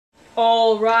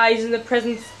All rise in the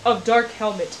presence of Dark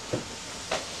Helmet.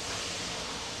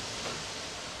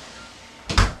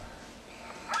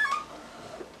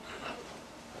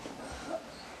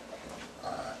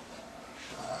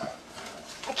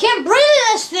 I can't breathe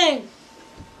this thing!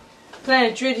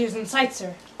 Planet Drid is in sight,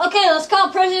 sir. Okay, let's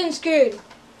call President Screwed.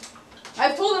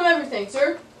 I've told him everything,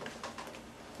 sir.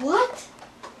 What?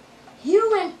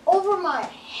 You went over my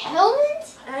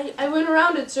helmet? I went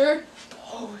around it, sir.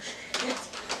 Oh, shit.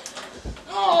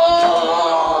 Are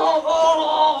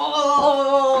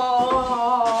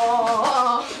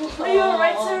you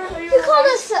alright, sir? Are You call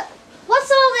this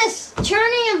what's all this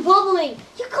churning and bubbling?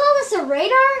 You call this a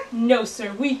radar? No,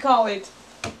 sir. We call it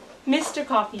Mr.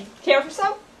 Coffee. Care for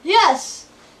some? Yes.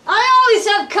 I always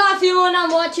have coffee when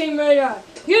I'm watching radar.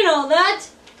 You know that.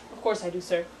 Of course I do,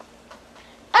 sir.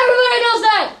 Everybody knows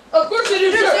that. Of course you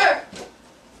do, sir.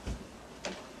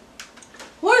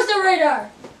 Where's the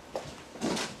radar?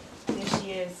 There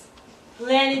she is.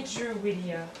 Planet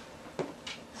Druidia.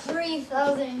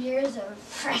 3,000 years of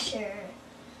pressure.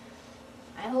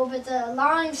 I hope it's a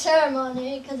long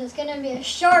ceremony because it's going to be a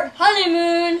short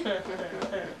honeymoon.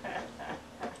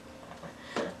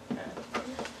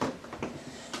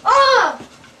 Ah!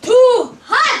 Too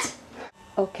hot!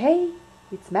 Okay,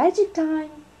 it's magic time.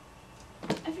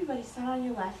 Everybody stand on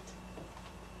your left.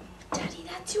 Daddy,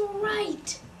 that's your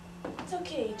right. It's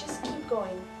okay. Just keep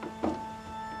going.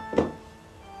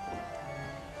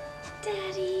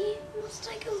 Daddy, must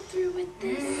I go through with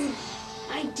this?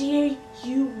 My dear,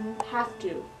 you have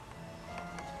to.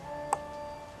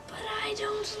 But I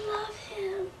don't love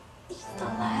him. He's the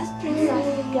last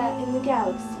princess in the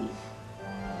galaxy.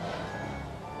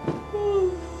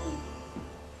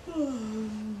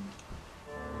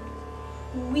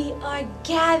 We are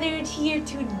gathered here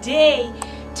today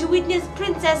to witness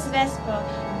Princess Vespa,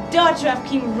 daughter of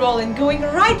King Roland, going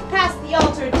right past the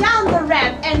altar, down the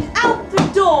ramp, and out the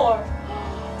door.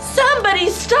 Somebody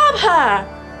stop her!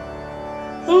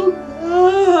 Oh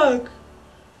no!